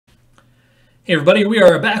Hey everybody, we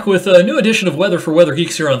are back with a new edition of Weather for Weather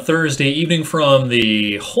Geeks here on Thursday evening from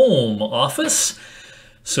the home office.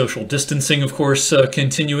 Social distancing, of course,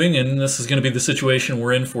 continuing, and this is going to be the situation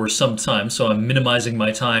we're in for some time, so I'm minimizing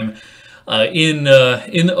my time in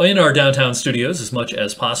our downtown studios as much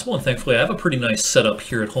as possible, and thankfully I have a pretty nice setup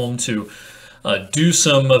here at home to do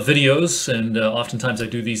some videos, and oftentimes I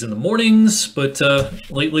do these in the mornings, but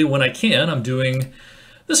lately when I can, I'm doing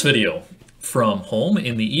this video from home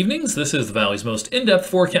in the evenings. This is the Valley's most in-depth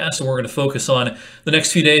forecast, and we're going to focus on the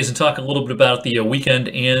next few days and talk a little bit about the weekend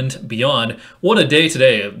and beyond. What a day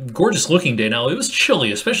today. A gorgeous looking day. Now, it was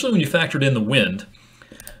chilly, especially when you factored in the wind,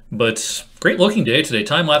 but great looking day today.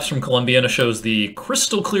 Time-lapse from Columbiana shows the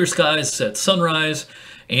crystal clear skies at sunrise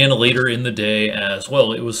and later in the day as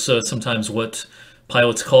well. It was sometimes what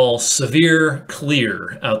pilots call severe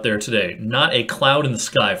clear out there today. Not a cloud in the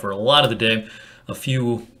sky for a lot of the day. A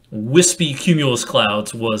few wispy cumulus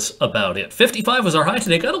clouds was about it. 55 was our high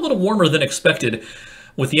today. Got a little warmer than expected.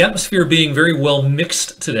 With the atmosphere being very well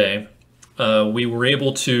mixed today, we were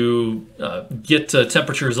able to get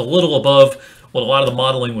temperatures a little above what a lot of the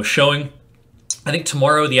modeling was showing. I think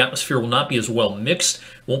tomorrow the atmosphere will not be as well mixed,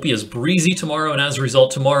 won't be as breezy tomorrow, and as a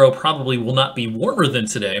result tomorrow probably will not be warmer than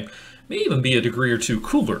today. May even be a degree or two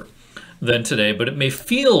cooler than today, but it may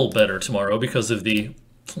feel better tomorrow because of the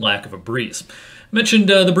lack of a breeze. Mentioned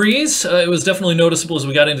the breeze. It was definitely noticeable as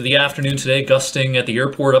we got into the afternoon today, gusting at the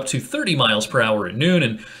airport up to 30 miles per hour at noon,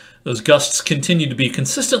 and those gusts continue to be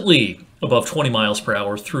consistently above 20 miles per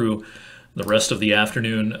hour through the rest of the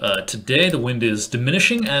afternoon. Today, the wind is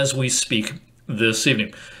diminishing as we speak this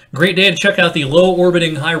evening. Great day to check out the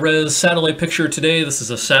low-orbiting high-res satellite picture today. This is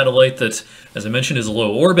a satellite that, as I mentioned, is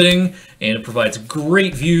low-orbiting, and it provides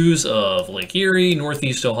great views of Lake Erie,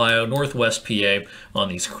 Northeast Ohio, Northwest PA on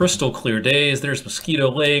these crystal clear days. There's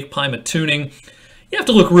Mosquito Lake, Pymatuning. You have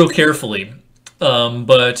to look real carefully,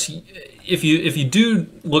 but if you do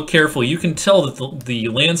look carefully, you can tell that the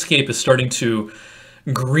landscape is starting to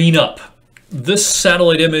green up. This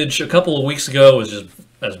satellite image a couple of weeks ago was just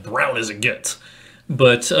as brown as it gets.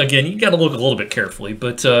 But again, you got to look a little bit carefully.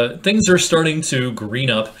 But things are starting to green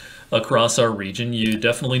up across our region. You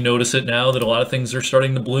definitely notice it now that a lot of things are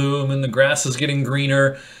starting to bloom and the grass is getting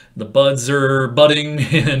greener, the buds are budding,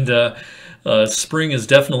 and spring is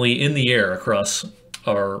definitely in the air across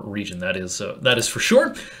our region. That is for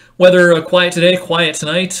sure. Weather quiet today, quiet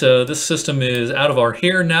tonight. This system is out of our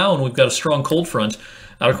hair now, and we've got a strong cold front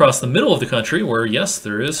out across the middle of the country where, yes,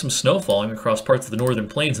 there is some snow falling across parts of the northern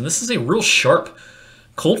plains, and this is a real sharp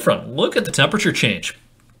cold front. Look at the temperature change.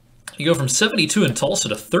 You go from 72 in Tulsa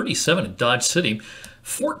to 37 in Dodge City,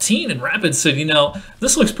 14 in Rapid City. Now,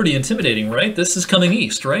 this looks pretty intimidating, right? This is coming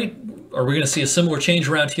east, right? Are we going to see a similar change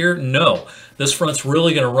around here? No. This front's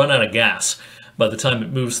really going to run out of gas by the time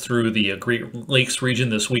it moves through the Great Lakes region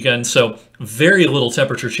this weekend. So very little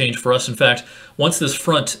temperature change for us. In fact, once this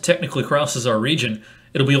front technically crosses our region,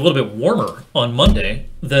 it'll be a little bit warmer on Monday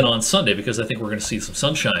than on Sunday, because I think we're going to see some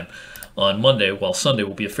sunshine on Monday, while Sunday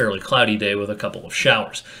will be a fairly cloudy day with a couple of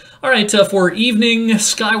showers. All right, for evening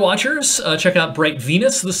sky watchers, check out bright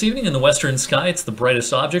Venus this evening in the western sky. It's the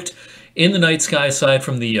brightest object in the night sky aside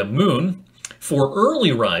from the moon. For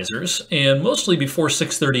early risers, and mostly before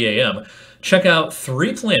 6:30 a.m., check out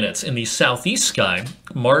three planets in the southeast sky.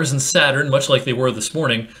 Mars and Saturn, much like they were this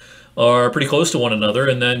morning, are pretty close to one another,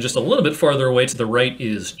 and then just a little bit farther away to the right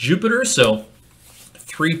is Jupiter. So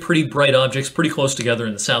three pretty bright objects pretty close together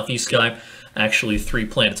in the southeast sky. Actually, three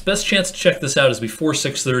planets. Best chance to check this out is before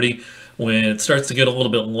 6:30, when it starts to get a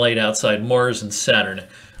little bit light outside. Mars and Saturn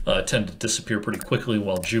tend to disappear pretty quickly,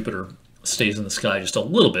 while Jupiter stays in the sky just a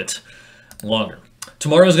little bit longer.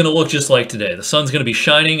 Tomorrow is going to look just like today. The sun's going to be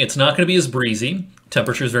shining. It's not going to be as breezy.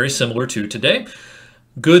 Temperature is very similar to today.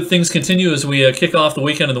 Good things continue as we kick off the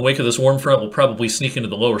weekend in the wake of this warm front. We'll probably sneak into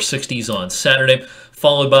the lower 60s on Saturday,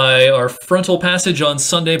 followed by our frontal passage on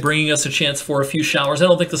Sunday, bringing us a chance for a few showers. I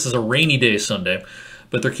don't think this is a rainy day Sunday,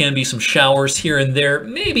 but there can be some showers here and there,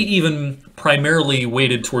 maybe even primarily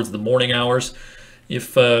weighted towards the morning hours.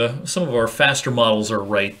 If some of our faster models are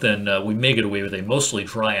right, then we may get away with a mostly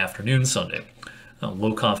dry afternoon Sunday.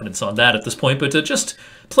 Low confidence on that at this point, but just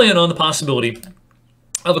plan on the possibility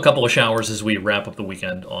of a couple of showers as we wrap up the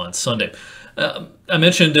weekend on Sunday. I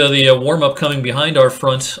mentioned the warm-up coming behind our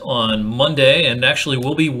front on Monday, and actually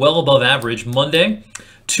will be well above average Monday,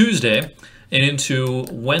 Tuesday, and into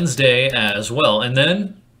Wednesday as well. And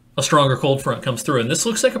then a stronger cold front comes through, and this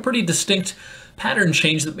looks like a pretty distinct pattern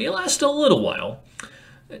change that may last a little while.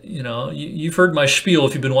 You know, you've heard my spiel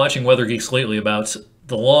if you've been watching Weather Geeks lately about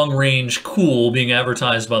the long-range cool being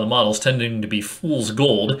advertised by the models tending to be fool's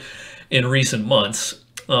gold in recent months.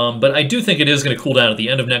 But I do think it is going to cool down at the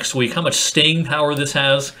end of next week. How much staying power this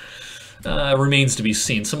has remains to be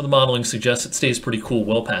seen. Some of the modeling suggests it stays pretty cool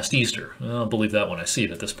well past Easter. I'll believe that when I see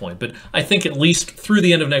it at this point. But I think at least through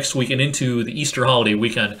the end of next week and into the Easter holiday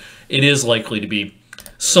weekend, it is likely to be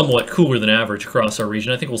somewhat cooler than average across our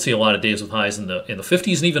region. I think we'll see a lot of days with highs in the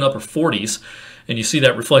 50s and even upper 40s. And you see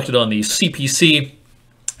that reflected on the CPC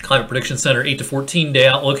Climate Prediction Center 8 to 14 day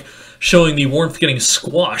outlook, showing the warmth getting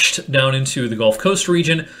squashed down into the Gulf Coast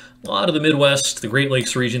region. A lot of the Midwest, the Great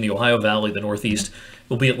Lakes region, the Ohio Valley, the Northeast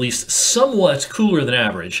will be at least somewhat cooler than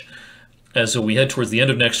average as we head towards the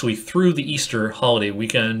end of next week through the Easter holiday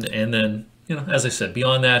weekend. And then, as I said,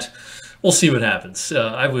 beyond that, we'll see what happens.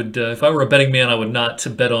 I would, if I were a betting man, I would not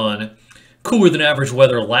bet on cooler than average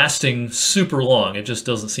weather lasting super long. It just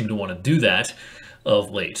doesn't seem to want to do that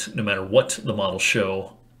of late, no matter what the models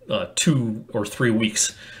show 2 or 3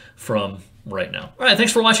 weeks from right now. All right,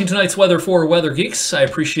 thanks for watching tonight's Weather for Weather Geeks. I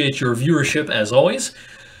appreciate your viewership as always.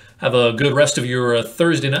 Have a good rest of your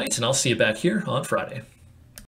Thursday night, and I'll see you back here on Friday.